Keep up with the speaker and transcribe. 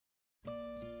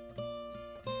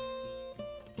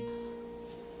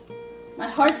My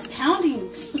heart's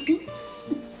pounding.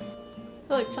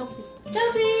 Look, Chelsea.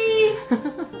 Chelsea!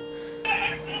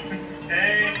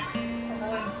 Hey.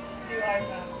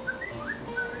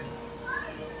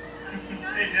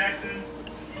 Hey, Jackson.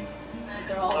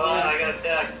 They're all I there. got a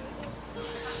text.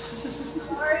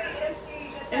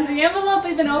 Is the envelope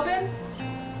even open?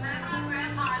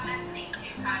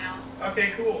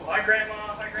 Okay, cool. Hi, Grandma.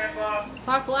 Hi, Grandpa.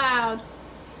 Talk loud.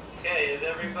 Okay, is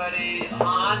everybody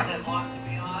on that wants to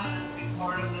be on and be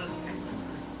part of this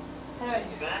How do I do?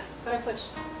 event? How do I push?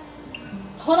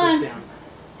 Hold on. Down?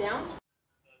 So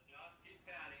Josh, keep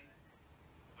patting.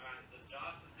 Alright, so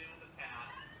Josh is doing the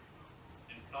pat,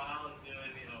 and Kyle is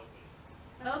doing the open.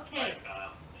 Okay. Right,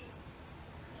 Kyle.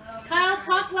 Kyle,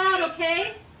 talk loud,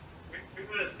 okay? We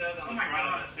would have said on the front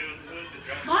of it, who's the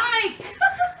dress? Mike!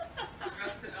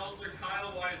 That's the Elder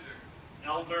Kyle Weiser.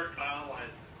 Elder Kyle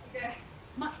Weiser. Okay.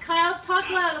 Kyle, talk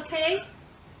loud, okay?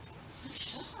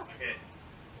 Okay,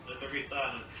 let there be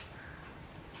silence.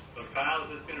 So Kyle's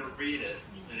just going to read it,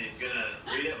 and he's going to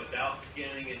read it without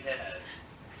scanning ahead.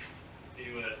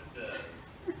 See what it says.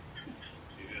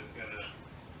 He's just going to...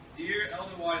 Dear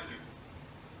Elder Weiser,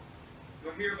 you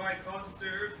are hereby called to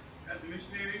serve as a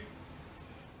missionary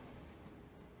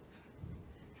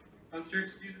on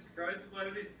Church of Jesus Christ of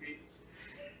Latter-day Saints.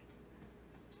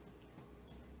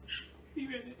 He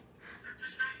read it.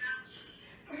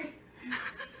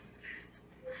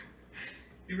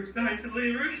 You were signed to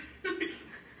labor.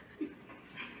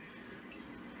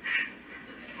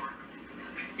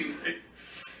 You say.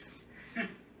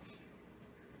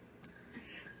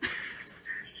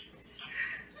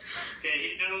 Okay, he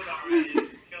knows already. He's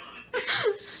killing it.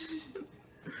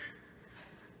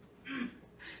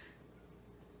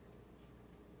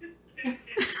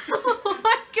 Oh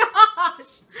my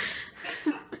gosh!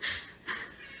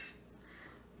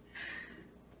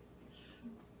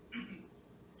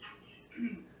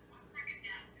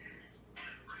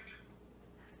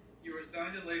 You were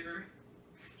assigned to labor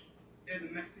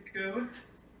in Mexico.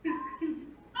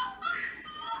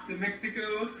 The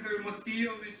Mexico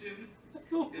Hermosillo mission is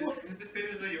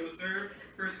anticipated that you'll serve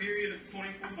for a period of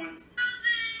 24 months.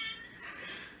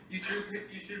 You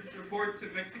should report to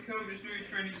Mexico Missionary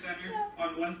Training Center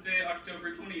on Wednesday,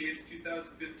 October 28th,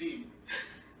 2015.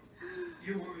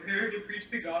 You were prepared to preach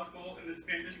the gospel in the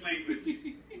Spanish language.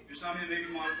 Your assignment may be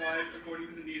modified according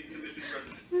to the needs of the mission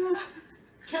president.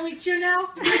 Can we cheer now?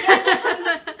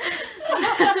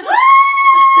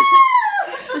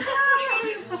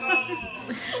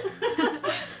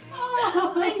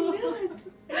 Oh, I knew it.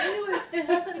 I knew it. I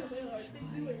had that in my heart. I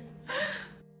knew it.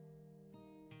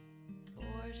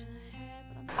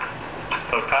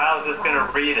 So Kyle's just going to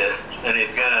read it, and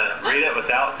he's going to read it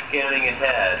without scanning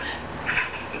ahead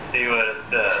to see what it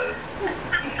says.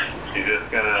 He's just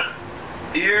going to...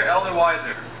 Dear Elder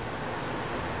Weiser,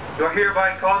 you are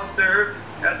hereby called to serve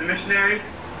as a missionary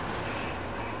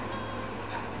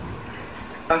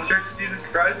on Church of Jesus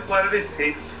Christ of Latter-day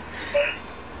Saints.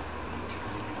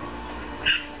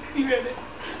 You read it.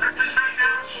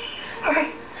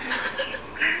 Okay.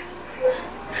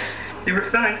 You were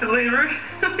signed to labor.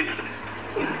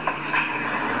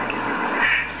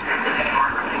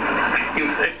 You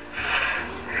say.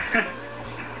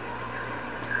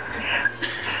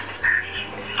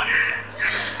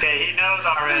 Okay, he knows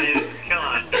already. This is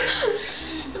killing it.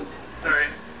 Sorry.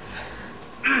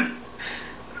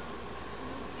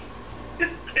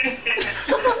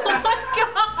 Oh my gosh!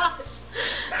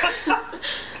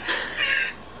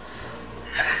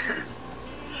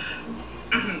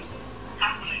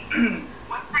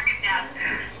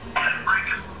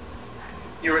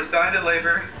 You were assigned to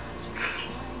labor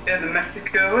in the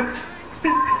Mexico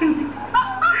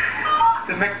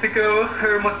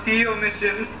Hermosillo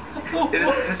mission. It is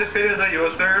anticipated that you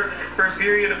will serve for a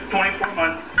period of 24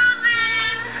 months.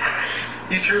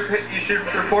 You should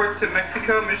report to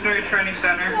Mexico Missionary Training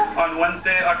Center on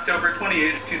Wednesday, October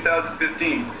 28th,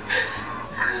 2015.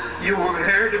 You were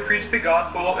prepared to preach the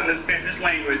gospel in the Spanish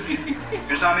language.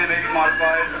 Your assignment may be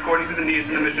modified according to the needs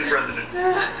of the mission president.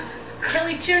 Can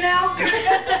we cheer now?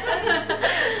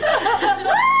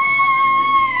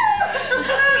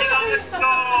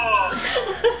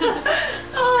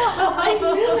 Oh, I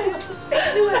knew it. I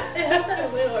knew it. I had that in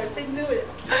my heart. I knew it.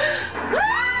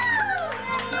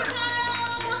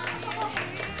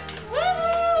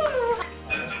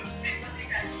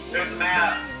 There's the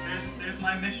map. There's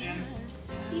my mission.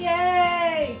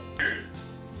 Yay!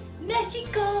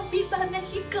 Mexico! Viva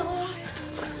Mexico!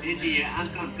 Indy, your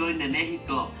uncle's going to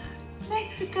Mexico.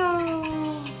 Mexico!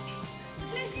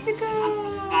 Mexico!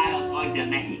 Kyle's going to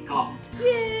Mexico.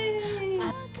 Yay!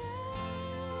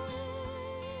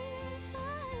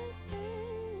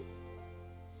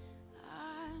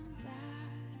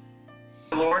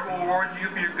 Lord will reward you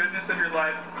for your goodness of your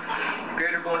life.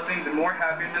 Greater blessings and more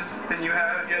happiness than you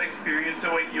have yet experienced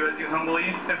await you as you humbly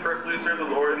and perfectly serve the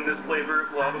Lord in this flavor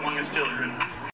of love among his children.